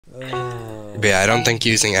But yeah, I don't think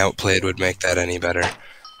using Outplayed would make that any better.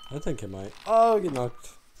 I think it might. Oh, get knocked.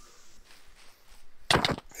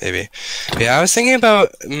 Maybe. But yeah, I was thinking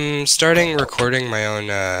about starting recording my own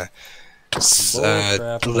Bullcrap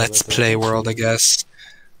about Let's the Play world, I glitchy. guess.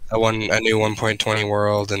 A new 1.20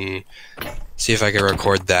 world, and see if I can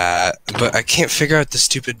record that. But I can't figure out the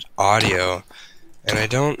stupid audio, and I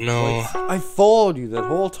don't know. Like, I followed you that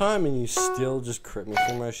whole time, and you still just crit me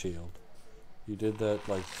through my shield. You did that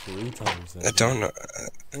like 3 times. I don't know.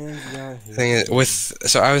 And yeah, Thing is,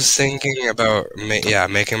 so I was thinking about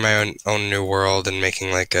making my own new world and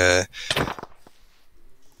making like a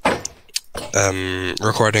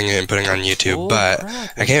recording it and putting it on YouTube, but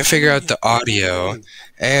I can't figure out the audio,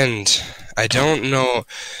 and I don't know.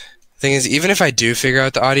 Thing is, even if I do figure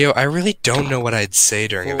out the audio, I really don't know what I'd say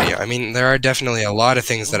during a video. I mean, there are definitely a lot of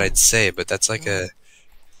things that I'd say, but that's like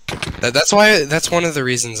that's one of the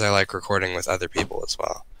reasons I like recording with other people as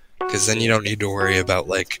well, because then you don't need to worry about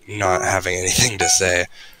like not having anything to say.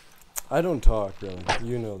 I don't talk really.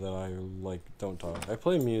 You know that I like don't talk. I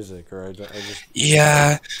play music, or I just.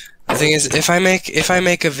 Yeah. The thing is, if I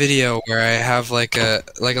make a video where I have like a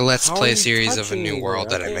let's play series of a new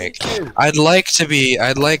world that I make, I'd like to be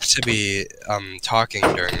talking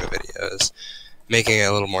during the videos, making it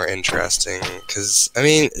a little more interesting. Because I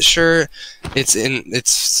mean, sure,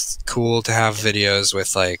 it's cool to have videos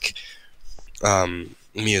with like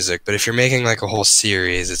music, but if you're making like a whole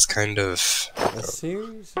series, it's kind of A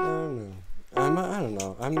series? I don't know. I don't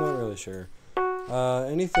know. I'm not really sure.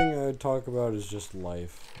 Anything I would talk about is just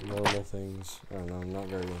life, normal things. I don't know. Not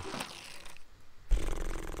very.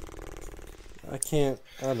 I can't.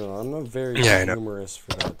 I don't know. I'm not very humorous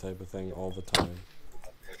for that type of thing all the time.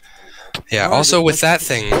 Yeah. Also, with that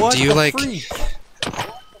thing, do you like?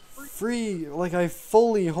 Free, like I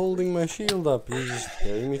fully holding my shield up. You're just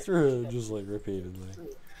carrying me through it, just like repeatedly.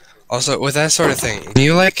 Also, with that sort of thing, do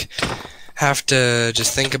you like have to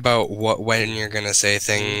just think about when you're gonna say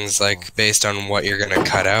things, like based on what you're gonna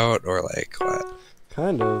cut out, or like what?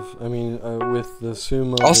 Kind of. I mean, with the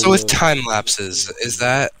sumo. Also, with time lapses, is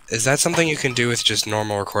that something you can do with just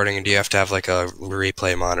normal recording, and do you have to have like a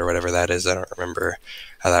replay mod or whatever that is? I don't remember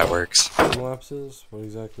how that works. Time lapses? What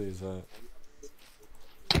exactly is that?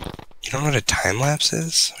 You don't know what a time lapse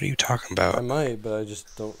is? What are you talking about? I might, but I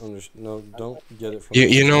just don't understand. No, don't get it from.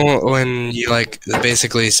 You know when you like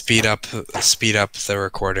basically speed up the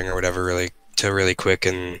recording or whatever really quick,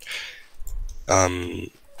 and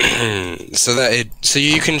so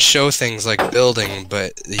you can show things like building,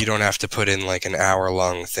 but you don't have to put in like an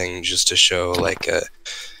hour-long thing just to show like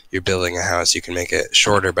you're building a house. You can make it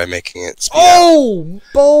shorter by making it speed up.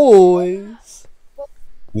 Boys!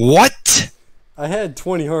 What? I had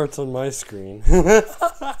 20 hearts on my screen. I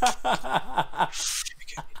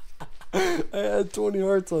had 20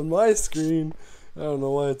 hearts on my screen. I don't know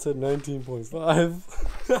why it said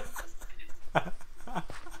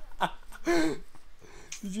 19.5.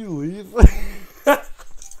 Did you leave?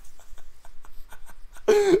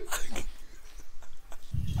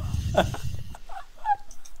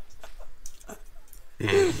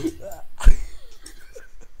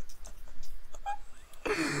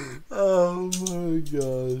 Oh my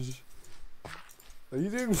gosh. Are you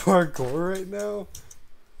doing parkour right now?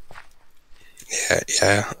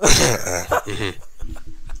 Yeah.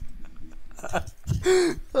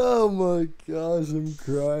 Oh my gosh, I'm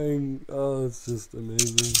crying. Oh, it's just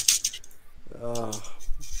amazing. Oh,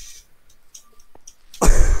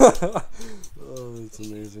 it's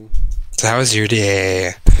amazing. So how was your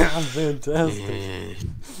day? Fantastic.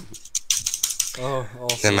 Oh,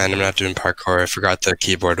 also, Never mind, I'm not doing parkour. I forgot the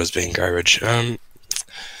keyboard was being garbage. I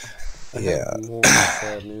have more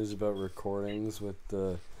sad news about recordings with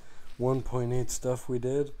the 1.8 stuff we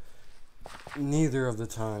did. Neither of the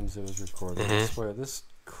times it was recorded. I swear, this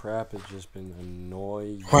crap has just been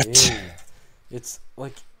annoying. What? It's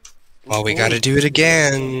like. Well, we gotta do it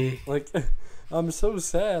again. Like, I'm so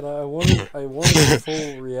sad. I wanted a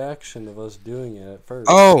full reaction of us doing it at first.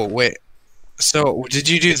 Oh wait. So, did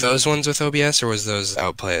you do those ones with OBS, or was those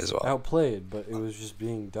Outplay as well? Outplayed, but it was just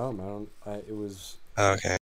being dumb. It was. Okay.